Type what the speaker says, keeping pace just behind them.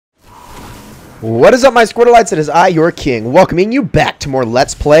What is up, my Squirtleites? It is I, your king, welcoming you back to more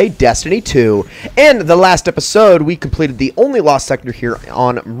Let's Play Destiny 2. In the last episode, we completed the only lost sector here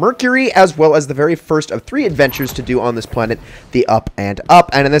on Mercury, as well as the very first of 3 adventures to do on this planet, the Up and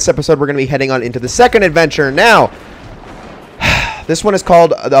Up. And in this episode, we're going to be heading on into the second adventure. Now, this one is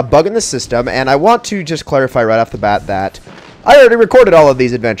called A Bug in the System, and I want to just clarify right off the bat that I already recorded all of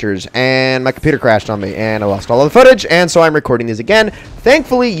these adventures, and my computer crashed on me, and I lost all of the footage, and so I'm recording these again.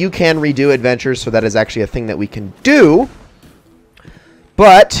 Thankfully, you can redo adventures, so that is actually a thing that we can do.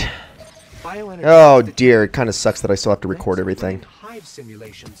 But, oh dear, it kind of sucks that I still have to record everything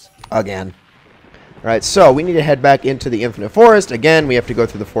again. Alright, so we need to head back into the Infinite Forest. Again, we have to go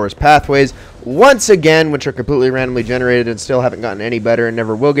through the forest pathways once again, which are completely randomly generated and still haven't gotten any better and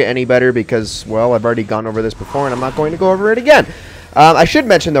never will get any better because, well, I've already gone over this before and I'm not going to go over it again. I should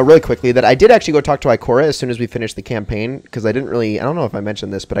mention, though, really quickly that I did actually go talk to Ikora as soon as we finished the campaign because I don't know if I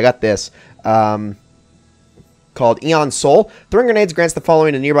mentioned this, but I got this. Called Eon Soul. Throwing grenades grants the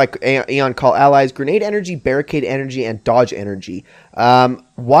following to nearby Eon Call allies: grenade energy, barricade energy, and dodge energy.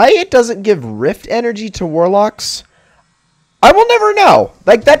 Why it doesn't give rift energy to warlocks, I will never know.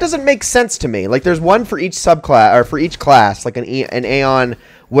 Like, that doesn't make sense to me. Like, there's one for each subclass, or for each class, like an Aeon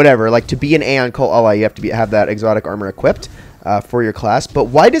whatever. Like, to be an Aeon Cult ally, you have to have that exotic armor equipped for your class. But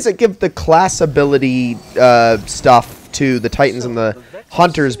why does it give the class ability stuff to the Titans and the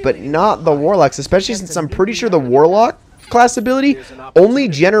Hunters, but not the Warlocks, especially since I'm pretty sure the Warlock class ability only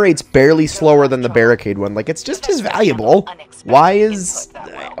generates barely slower than the Barricade one. Like, it's just as valuable. Why is...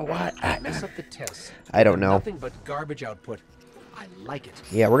 what? I don't know.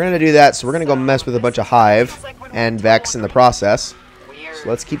 Yeah, we're going to do that, so we're going to go mess with a bunch of Hive and Vex in the process. So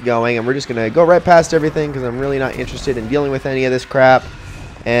let's keep going, and we're just going to go right past everything because I'm really not interested in dealing with any of this crap.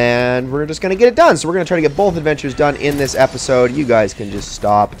 And we're just going to get it done. So we're going to try to get both adventures done in this episode. You guys can just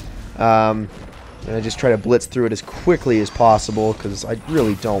stop. I'm going to just try to blitz through it as quickly as possible because I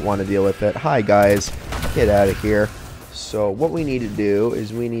really don't want to deal with it. Hi, guys. Get out of here. So what we need to do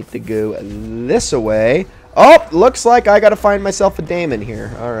is we need to go this way. Oh, looks like I got to find myself a daemon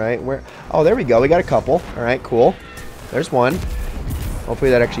here. All right. Where? Oh, there we go. We got a couple. All right, cool. There's one. Hopefully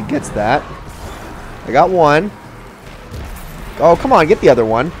that actually gets that. I got one. Oh, come on, get the other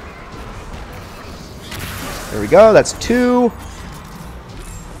one. There we go, that's 2.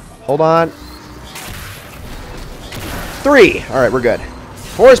 Hold on. 3. Alright, we're good.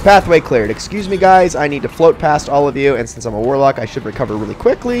 Forest pathway cleared. Excuse me, guys, I need to float past all of you, and since I'm a warlock, I should recover really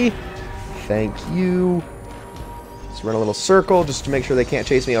quickly. Thank you. Let's run a little circle just to make sure they can't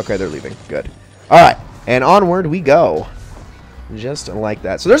chase me. Okay, they're leaving. Good. Alright, and onward we go. Just like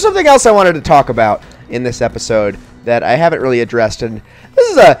that. So there's something else I wanted to talk about in this episode that I haven't really addressed, and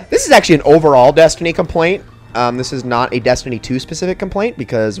this is actually an overall Destiny complaint. This is not a Destiny 2 specific complaint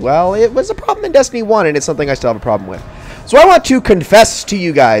because, well, it was a problem in Destiny 1 and it's something I still have a problem with. So I want to confess to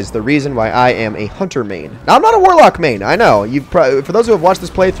you guys the reason why I am a Hunter main. Now, I'm not a Warlock main. I know. For those who have watched this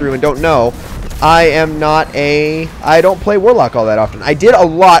playthrough and don't know, I don't play Warlock all that often. I did a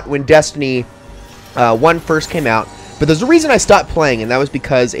lot when Destiny 1 first came out, but there's a reason I stopped playing, and that was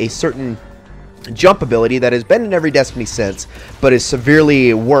because a certain jump ability that has been in every Destiny since, but is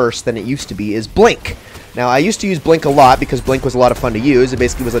severely worse than it used to be, is Blink. Now, I used to use Blink a lot because Blink was a lot of fun to use. It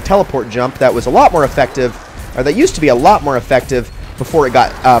basically was a teleport jump that was a lot more effective, or that used to be a lot more effective before it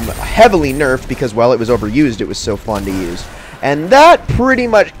got heavily nerfed because, well, it was overused. It was so fun to use. And that pretty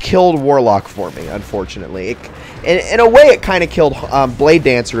much killed Warlock for me, unfortunately. In a way, it kind of killed Blade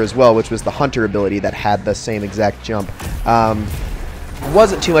Dancer as well, which was the Hunter ability that had the same exact jump.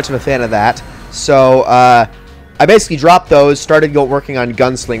 Wasn't too much of a fan of that. So, I basically dropped those, started working on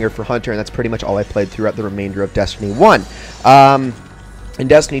Gunslinger for Hunter, and that's pretty much all I played throughout the remainder of Destiny 1. In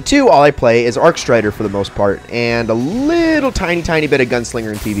Destiny 2, all I play is Arcstrider for the most part, and a little tiny bit of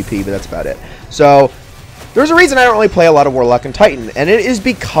Gunslinger in PvP, but that's about it. So, there's a reason I don't really play a lot of Warlock and Titan, and it is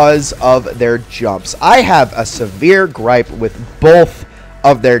because of their jumps. I have a severe gripe with both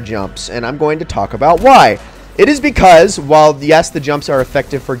of their jumps, and I'm going to talk about why. It is because, while, yes, the jumps are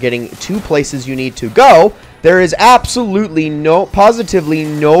effective for getting to places you need to go, there is absolutely positively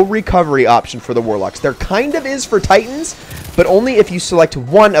no recovery option for the Warlocks. There kind of is for Titans, but only if you select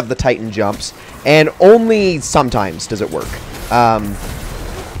one of the Titan jumps, and only sometimes does it work.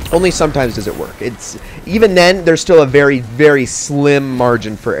 Only sometimes does it work. Even then, there's still a very, very slim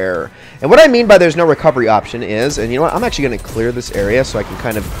margin for error. And what I mean by there's no recovery option is, and you know what, I'm actually going to clear this area so I can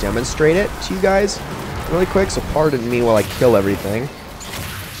kind of demonstrate it to you guys really quick, so pardon me while I kill everything.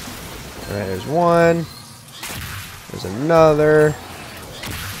 Alright, there's one. There's another.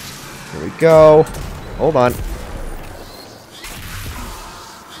 Here we go. Hold on.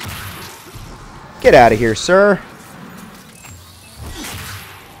 Get out of here, sir.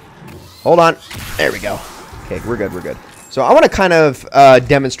 Hold on. There we go. Okay, we're good, we're good. So I want to kind of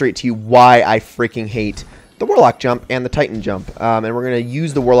demonstrate to you why I freaking hate the Warlock jump and the Titan jump. And we're going to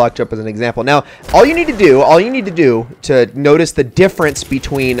use the Warlock jump as an example. Now, all you need to do to notice the difference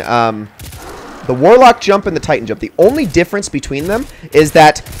between the Warlock jump and the Titan jump, the only difference between them is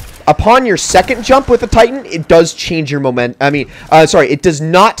that upon your second jump with the Titan, it does change your momentum. I mean, sorry, it does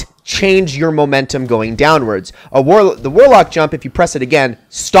not change your momentum going downwards. The Warlock jump, if you press it again,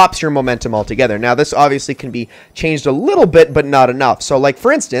 stops your momentum altogether. Now, this obviously can be changed a little bit, but not enough. So, like,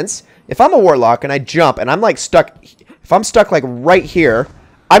 for instance, if I'm a Warlock and I jump and I'm, like, stuck, if I'm stuck, like, right here,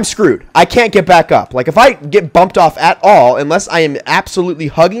 I'm screwed. I can't get back up. Like, if I get bumped off at all, unless I am absolutely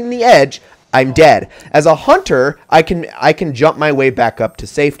hugging the edge, I'm dead. As a hunter, I can jump my way back up to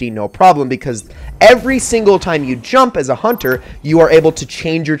safety, no problem, because every single time you jump as a hunter, you are able to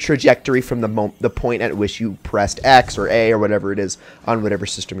change your trajectory from the point at which you pressed X or A or whatever it is on whatever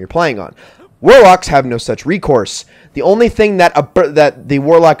system you're playing on. Warlocks have no such recourse. The only thing that the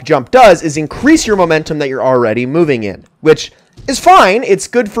Warlock jump does is increase your momentum that you're already moving in, which is fine. It's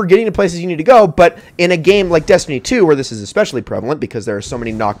good for getting to places you need to go, but in a game like Destiny 2, where this is especially prevalent because there are so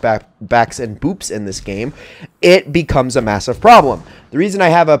many knockbacks and boops in this game, it becomes a massive problem. The reason I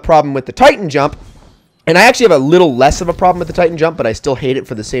have a problem with the Titan jump, and I actually have a little less of a problem with the Titan jump, but I still hate it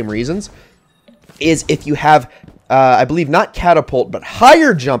for the same reasons, is if you have, I believe not catapult, but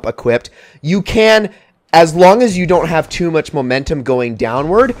higher jump equipped, you can, as long as you don't have too much momentum going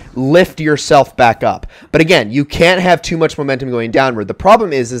downward, lift yourself back up. But again, you can't have too much momentum going downward. The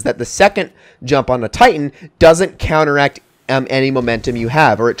problem is that the second jump on the Titan doesn't counteract any momentum you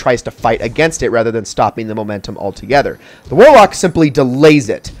have, or it tries to fight against it rather than stopping the momentum altogether. The Warlock simply delays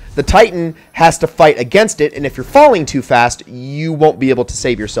it. The Titan has to fight against it, and if you're falling too fast, you won't be able to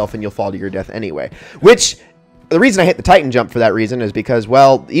save yourself and you'll fall to your death anyway. Which, the reason I hit the Titan jump for that reason is because,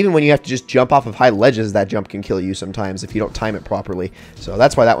 well, even when you have to just jump off of high ledges, that jump can kill you sometimes if you don't time it properly. So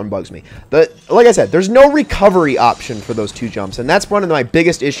that's why that one bugs me. But like I said, there's no recovery option for those two jumps, and that's one of my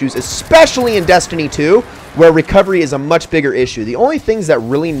biggest issues, especially in Destiny 2, where recovery is a much bigger issue. The only things that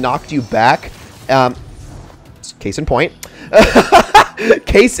really knocked you back, case in point,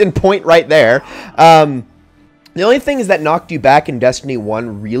 case in point right there, the only things that knocked you back in Destiny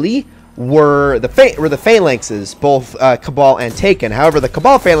 1 really were the phalanxes, both Cabal and Taken. However, the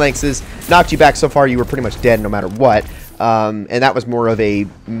Cabal phalanxes knocked you back so far you were pretty much dead no matter what. And that was more of a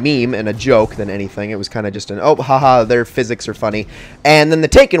meme and a joke than anything. It was kind of just an, oh, haha, their physics are funny. And then the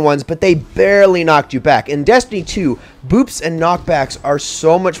Taken ones, but they barely knocked you back. In Destiny 2, boops and knockbacks are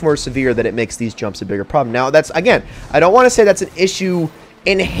so much more severe that it makes these jumps a bigger problem. Now, that's, again, I don't want to say that's an issue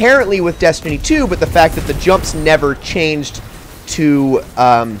inherently with Destiny 2, but the fact that the jumps never changed to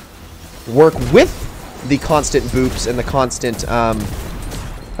work with the constant boops and the constant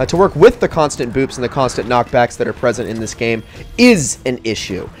knockbacks that are present in this game is an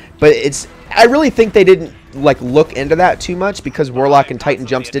issue. But I really think they didn't look into that too much, because Warlock and Titan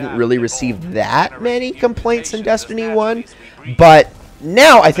jumps didn't really receive that many complaints in Destiny 1. But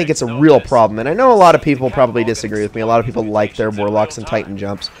now I think it's a real problem, and I know a lot of people probably disagree with me. A lot of people like their Warlocks and Titan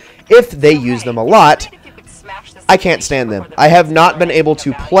jumps if they use them a lot. I can't stand them. I have not been able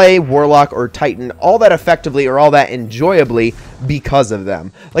to play Warlock or Titan all that effectively or all that enjoyably because of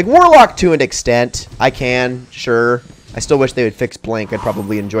them. Like, Warlock to an extent, I can, sure. I still wish they would fix Blank. I'd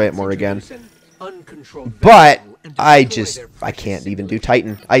probably enjoy it more again. But I can't even do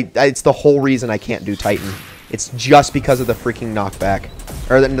Titan. It's the whole reason I can't do Titan. It's just because of the freaking knockback.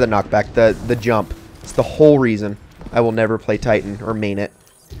 Or the knockback, the jump. It's the whole reason I will never play Titan or main it.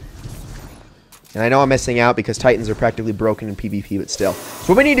 And I know I'm missing out because Titans are practically broken in PvP, but still.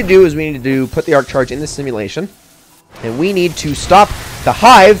 So what we need to do is we need to put the Arc Charge in the simulation. And we need to stop the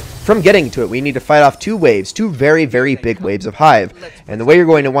Hive from getting to it. We need to fight off two waves. Two very, very big waves of Hive. And the way you're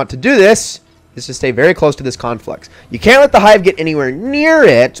going to want to do this is to stay very close to this conflux. You can't let the Hive get anywhere near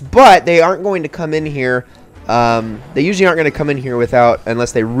it, but they aren't going to come in here. They usually aren't going to come in here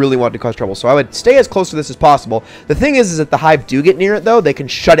unless they really want to cause trouble. So I would stay as close to this as possible. The thing is that the Hive do get near it, though, they can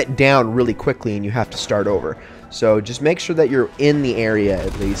shut it down really quickly and you have to start over. So just make sure that you're in the area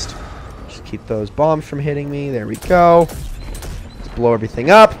at least. Just keep those bombs from hitting me. There we go. Let's blow everything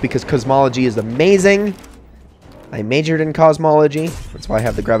up because cosmology is amazing. I majored in cosmology. That's why I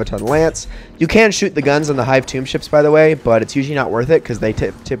have the Graviton Lance. You can shoot the guns on the Hive tomb ships, by the way, but it's usually not worth it because they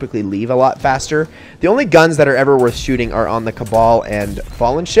typically leave a lot faster. The only guns that are ever worth shooting are on the Cabal and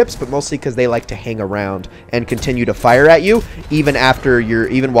Fallen ships, but mostly because they like to hang around and continue to fire at you even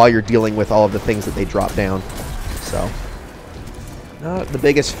while you're dealing with all of the things that they drop down. So, not the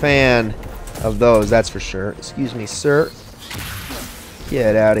biggest fan of those, that's for sure. Excuse me, sir.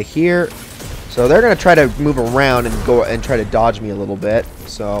 Get out of here. So they're going to try to move around and go and try to dodge me a little bit.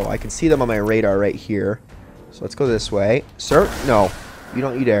 So I can see them on my radar right here. So let's go this way. Sir, no. You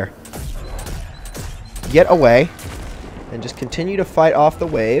don't you dare. Get away. And just continue to fight off the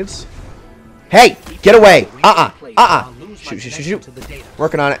waves. Hey! Get away! Shoot, shoot, shoot, shoot.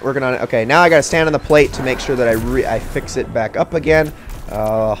 Working on it, working on it. Okay, now I got to stand on the plate to make sure that I fix it back up again.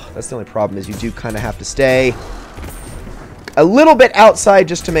 That's the only problem is you do kind of have to stay a little bit outside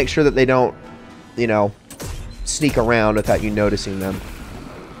just to make sure that they don't, you know, sneak around without you noticing them.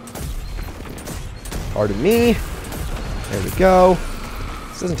 Pardon me. There we go.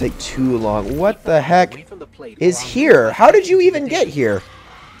 This doesn't take too long. What the heck is here? How did you even get here?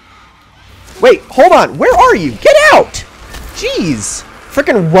 Wait, hold on. Where are you? Get out! Jeez.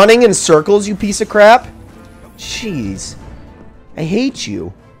 Freaking running in circles, you piece of crap. Jeez. I hate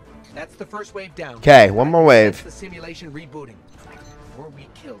you. That's the first wave down. Okay, one more wave. The simulation rebooting. The more we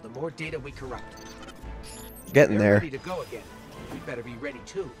kill, the more data we corrupt. Getting there. Ready to go again. We better be ready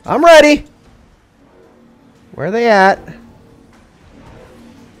too. I'm ready. Where are they at?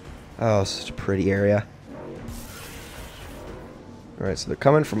 Oh, such a pretty area. Alright, so they're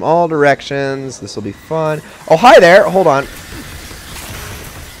coming from all directions. This will be fun. Oh, hi there. Hold on.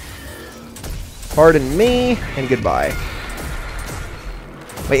 Pardon me, and goodbye.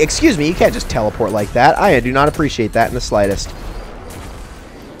 Wait, excuse me. You can't just teleport like that. I do not appreciate that in the slightest.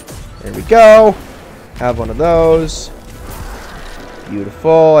 There we go. Have one of those.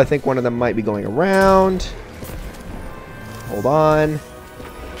 Beautiful. I think one of them might be going around. Hold on.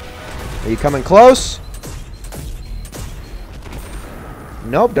 Are you coming close?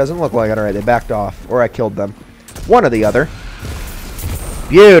 Nope, doesn't look like it. Alright, they backed off. Or I killed them. One or the other.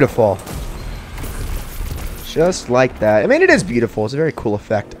 Beautiful. Just like that. I mean, it is beautiful. It's a very cool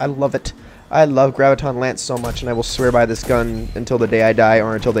effect. I love it. I love Graviton Lance so much, and I will swear by this gun until the day I die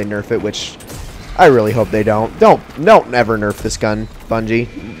or until they nerf it, which I really hope they don't. Don't ever nerf this gun, Bungie.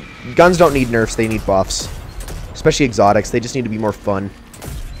 Guns don't need nerfs, they need buffs. Especially exotics. They just need to be more fun.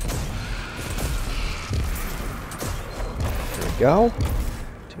 There we go.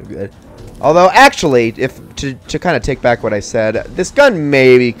 Too good. Although, actually, if to kind of take back what I said, this gun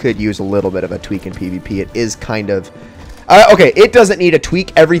maybe could use a little bit of a tweak in PvP. It is kind of... okay, it doesn't need a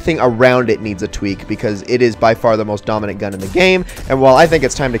tweak. Everything around it needs a tweak because it is by far the most dominant gun in the game. And while I think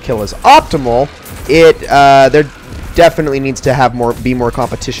its time to kill is optimal, there definitely needs to have be more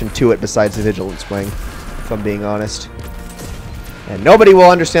competition to it besides the Vigilance Wing, if I'm being honest. And nobody will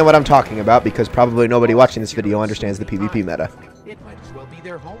understand what I'm talking about because probably nobody watching this video understands the PvP meta. It might as well be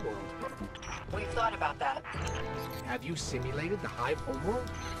their homeworld. We've thought about that. Have you simulated the Hive homeworld?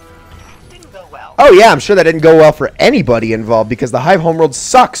 Didn't go well. Oh yeah, I'm sure that didn't go well for anybody involved because the Hive homeworld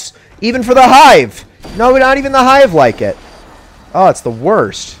sucks. Even for the Hive. No, not even the Hive like it. Oh, it's the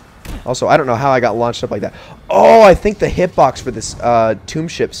worst. Also, I don't know how I got launched up like that. Oh, I think the hitbox for this tomb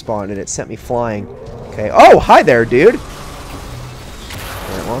ship spawned and it sent me flying. Okay. Oh, hi there, dude.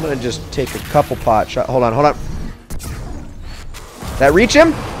 Alright, well, I'm going to just take a couple pot shots. Hold on, hold on. That reach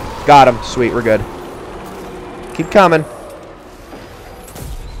him? Got him. Sweet, we're good. Keep coming.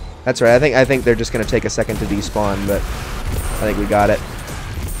 That's right. I think they're just going to take a second to despawn, but I think we got it.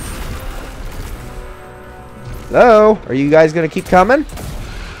 Hello? Are you guys going to keep coming?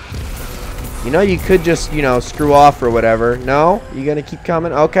 You know, you could just, you know, screw off or whatever. No? You going to keep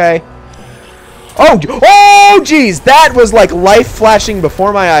coming? Okay. Oh, geez. That was like life flashing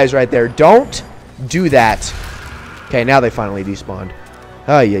before my eyes right there. Don't do that. Okay, now they finally despawned.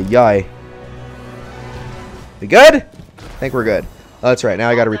 Ay, ay, ay. We good? I think we're good. Oh, that's right. Now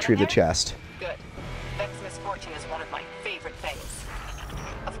I got to retrieve the chest. Good. Vex misfortune is one of my favorite things.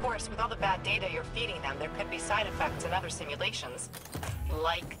 Of course, with all the bad data you're feeding them, there could be side effects in other simulations.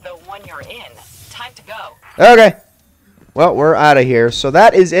 Like the one you're in. Time to go. Okay. Well, we're out of here. So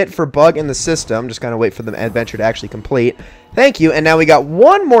that is it for Bug in the System. Just kind of wait for the adventure to actually complete. Thank you. And now we got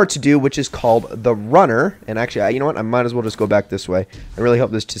one more to do, which is called The Runner. And actually, you know what? I might as well just go back this way. I really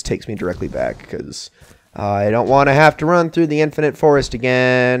hope this just takes me directly back, because I don't want to have to run through the infinite forest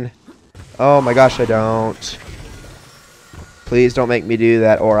again. Oh my gosh, I don't. Please don't make me do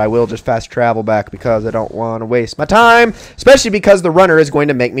that, or I will just fast travel back because I don't want to waste my time. Especially because the runner is going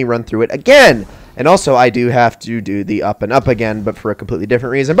to make me run through it again. And also, I do have to do the up and up again, but for a completely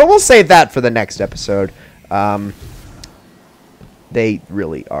different reason. But we'll save that for the next episode. They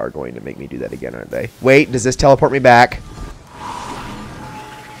really are going to make me do that again, aren't they? Wait, does this teleport me back?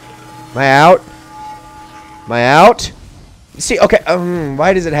 Am I out? Am I out? See, okay,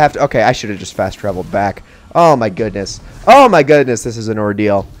 why does it have to... Okay, I should have just fast traveled back. Oh, my goodness. Oh, my goodness, this is an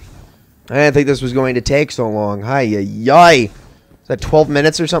ordeal. I didn't think this was going to take so long. Hi-yi-yi. Is that 12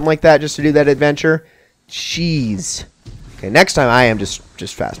 minutes or something like that just to do that adventure? Jeez. Okay, next time I am just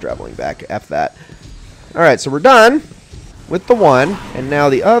fast traveling back. F that. Alright, so we're done with the one. And now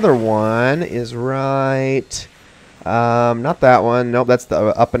the other one is right... not that one. Nope, that's the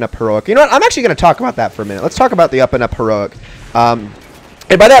up and up heroic. You know what? I'm actually going to talk about that for a minute. Let's talk about the up and up heroic.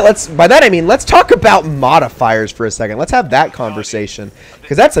 And by that I mean let's talk about modifiers for a second. Let's have that conversation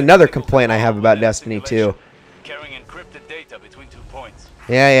because that's another complaint I have about Destiny 2. Carrying encrypted data between 2 points.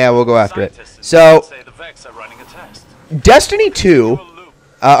 Yeah, we'll go after it. So Destiny 2.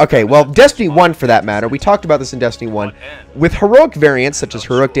 Okay, well, Destiny 1 for that matter. We talked about this in Destiny 1. With heroic variants such as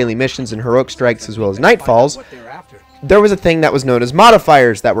heroic daily missions and heroic strikes as well as nightfalls, there was a thing that was known as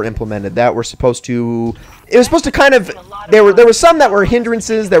modifiers that were implemented that were supposed to... It was supposed to kind of... There were some that were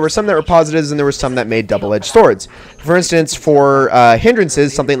hindrances, there were some that were positives, and there were some that made double-edged swords. For instance, for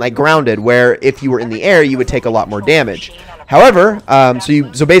hindrances, something like grounded, where if you were in the air, you would take a lot more damage. However,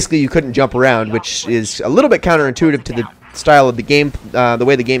 so basically you couldn't jump around, which is a little bit counterintuitive to the style of the game, the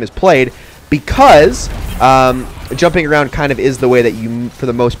way the game is played, because jumping around kind of is the way that you, for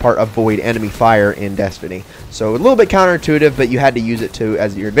the most part, avoid enemy fire in Destiny. So a little bit counterintuitive, but you had to use it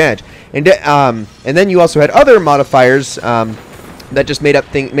as your advantage. And then you also had other modifiers that just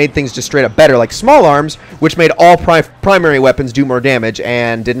made things just straight up better, like small arms, which made all primary weapons do more damage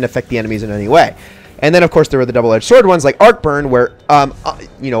and didn't affect the enemies in any way. And then, of course, there were the double-edged sword ones like Arc Burn, where,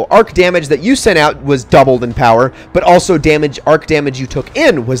 arc damage that you sent out was doubled in power, but also arc damage you took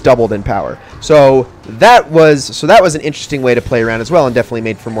in was doubled in power. So that was an interesting way to play around as well, and definitely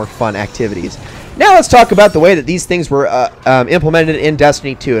made for more fun activities. Now let's talk about the way that these things were implemented in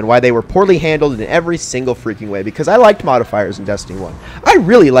Destiny 2 and why they were poorly handled in every single freaking way, because I liked modifiers in Destiny 1. I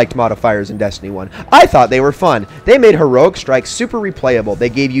really liked modifiers in Destiny 1. I thought they were fun. They made heroic strikes super replayable.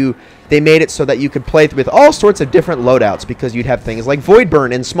 They made it so that you could play with all sorts of different loadouts, because you'd have things like Void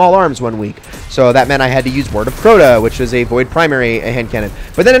Burn and Small Arms one week. So that meant I had to use Word of Crota, which was a Void primary hand cannon.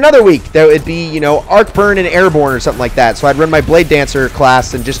 But then another week, there would be, Arc Burn and Airborne or something like that. So I'd run my Blade Dancer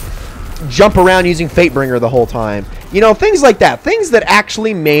class and just jump around using Fatebringer the whole time. Things like that. Things that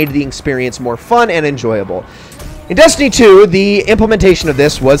actually made the experience more fun and enjoyable. In Destiny 2, the implementation of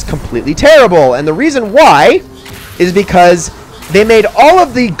this was completely terrible. And the reason why is because they made all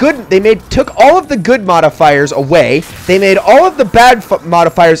of the good, took all of the good modifiers away, they made all of the bad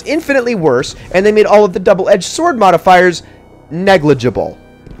modifiers infinitely worse, and they made all of the double-edged sword modifiers negligible.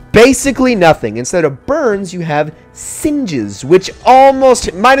 Basically nothing. Instead of burns, you have singes, which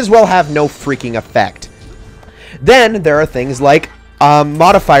almost might as well have no freaking effect. Then there are things like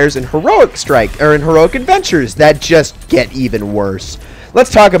modifiers in heroic strike, or in heroic adventures, that just get even worse. Let's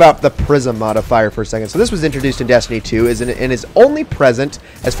talk about the Prism modifier for a second. So this was introduced in Destiny 2 and is only present,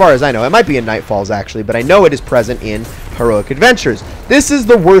 as far as I know. It might be in Nightfalls, actually, but I know it is present in Heroic Adventures. This is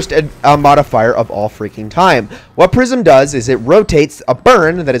the worst modifier of all freaking time. What Prism does is it rotates a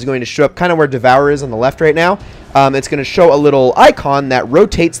burn that is going to show up kind of where Devour is on the left right now. It's going to show a little icon that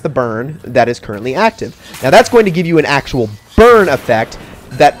rotates the burn that is currently active. Now that's going to give you an actual burn effect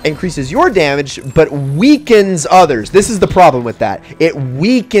that increases your damage, but weakens others. This is the problem with that. It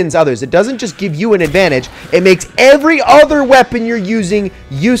weakens others. It doesn't just give you an advantage. It makes every other weapon you're using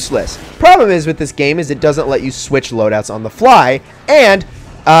useless. Problem is with this game is it doesn't let you switch loadouts on the fly, and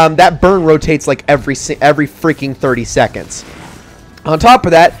that burn rotates like every freaking 30 seconds. On top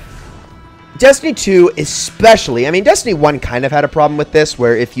of that, Destiny 2 especially, I mean, Destiny 1 kind of had a problem with this,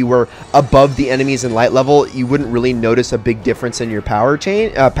 where if you were above the enemies in light level, you wouldn't really notice a big difference in your power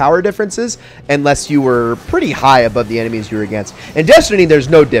differences, unless you were pretty high above the enemies you're against. In Destiny, there's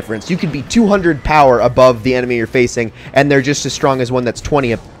no difference. You could be 200 power above the enemy you're facing, and they're just as strong as one that's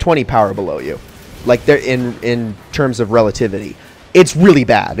 20 power below you. Like, they're in terms of relativity. It's really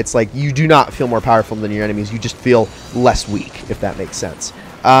bad. It's like you do not feel more powerful than your enemies. You just feel less weak, if that makes sense.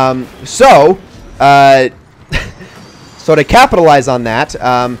 So to capitalize on that,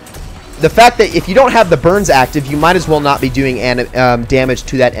 the fact that if you don't have the burns active, you might as well not be doing damage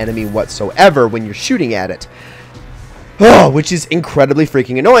to that enemy whatsoever when you're shooting at it. Which is incredibly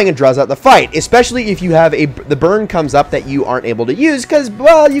freaking annoying and draws out the fight, especially if you have the burn comes up that you aren't able to use, because,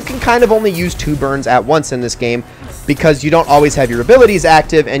 well, you can kind of only use 2 burns at once in this game, because you don't always have your abilities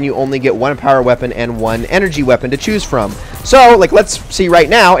active, and you only get 1 power weapon and 1 energy weapon to choose from. So, like, let's see right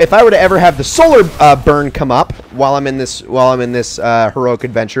now, if I were to ever have the solar burn come up while I'm in this heroic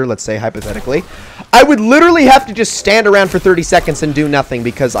adventure, let's say hypothetically, I would literally have to just stand around for 30 seconds and do nothing,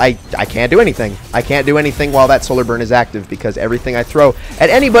 because I can't do anything. I can't do anything while that solar burn is active, because everything I throw at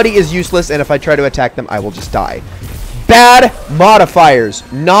anybody is useless, and if I try to attack them, I will just die. Bad modifiers.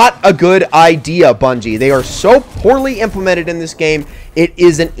 Not a good idea, Bungie. They are so poorly implemented in this game, it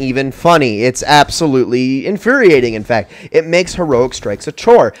isn't even funny. It's absolutely infuriating, in fact. It makes heroic strikes a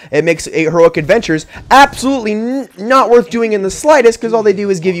chore. It makes heroic adventures absolutely not worth doing in the slightest, because all they do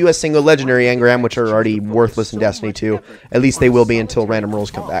is give you a single legendary engram, which are already worthless in Destiny 2. At least they will be until random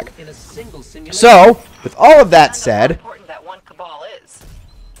rolls come back. So, with all of that said... important that one cabal is.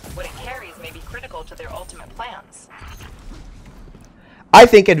 What it carries may be critical to their ultimate plans. I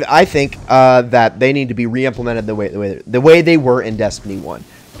think that they need to be re-implemented the way they were in Destiny 1.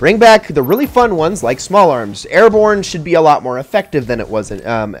 Bring back the really fun ones like Small Arms. Airborne should be a lot more effective than it was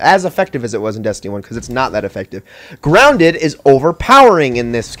as effective as it was in Destiny 1, because it's not that effective. Grounded is overpowering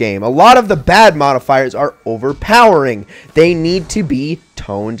in this game. A lot of the bad modifiers are overpowering. They need to be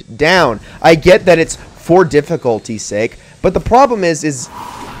toned down. I get that it's for difficulty's sake, but the problem is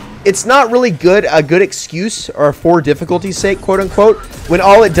it's not really a good excuse or for difficulty's sake, quote unquote, when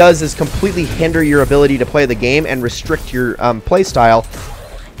all it does is completely hinder your ability to play the game and restrict your play style,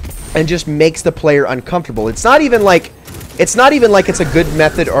 and just makes the player uncomfortable. It's not even like it's a good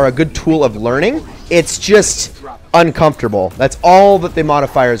method or a good tool of learning. It's just uncomfortable. That's all that the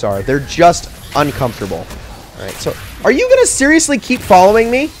modifiers are. They're just uncomfortable. All right. So, are you gonna seriously keep following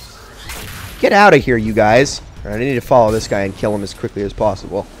me? Get out of here, you guys. All right, I need to follow this guy and kill him as quickly as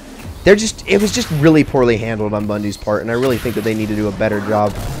possible. It was just really poorly handled on Bungie's part, and I really think that they need to do a better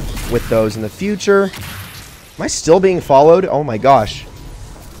job with those in the future. Am I still being followed? Oh my gosh.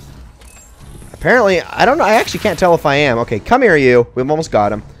 Apparently, I don't know. I actually can't tell if I am. Okay, come here, you. We've almost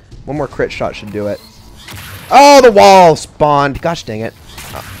got him. One more crit shot should do it. Oh, the wall spawned. Gosh dang it.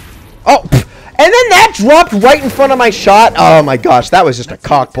 Oh, and then that dropped right in front of my shot. Oh my gosh, that was just a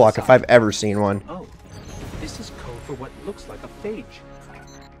cock block if I've ever seen one. Oh, this is code for what looks like a phage.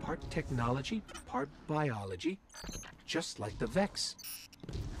 Part technology, part biology, just like the Vex.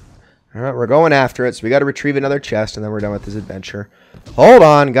 Alright, we're going after it, so we gotta retrieve another chest, and then we're done with this adventure. Hold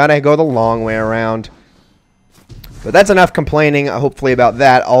on, gotta go the long way around. But that's enough complaining, hopefully, about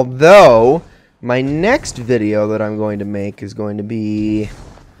that. Although, my next video that I'm going to make is going to be...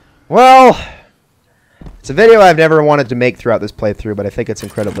 well... it's a video I've never wanted to make throughout this playthrough, but I think it's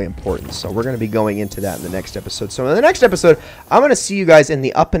incredibly important. So we're going to be going into that in the next episode. So in the next episode, I'm going to see you guys in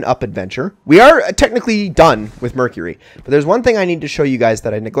the Up and Up adventure. We are technically done with Mercury, but there's one thing I need to show you guys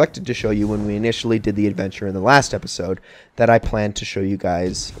that I neglected to show you when we initially did the adventure in the last episode that I plan to show you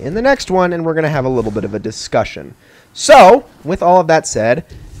guys in the next one, and we're going to have a little bit of a discussion. So, with all of that said,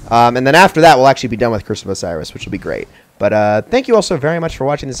 and then after that, we'll actually be done with Curse of Osiris, which will be great. But thank you all so very much for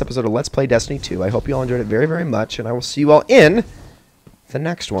watching this episode of Let's Play Destiny 2. I hope you all enjoyed it very, very much, and I will see you all in the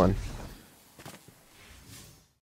next one.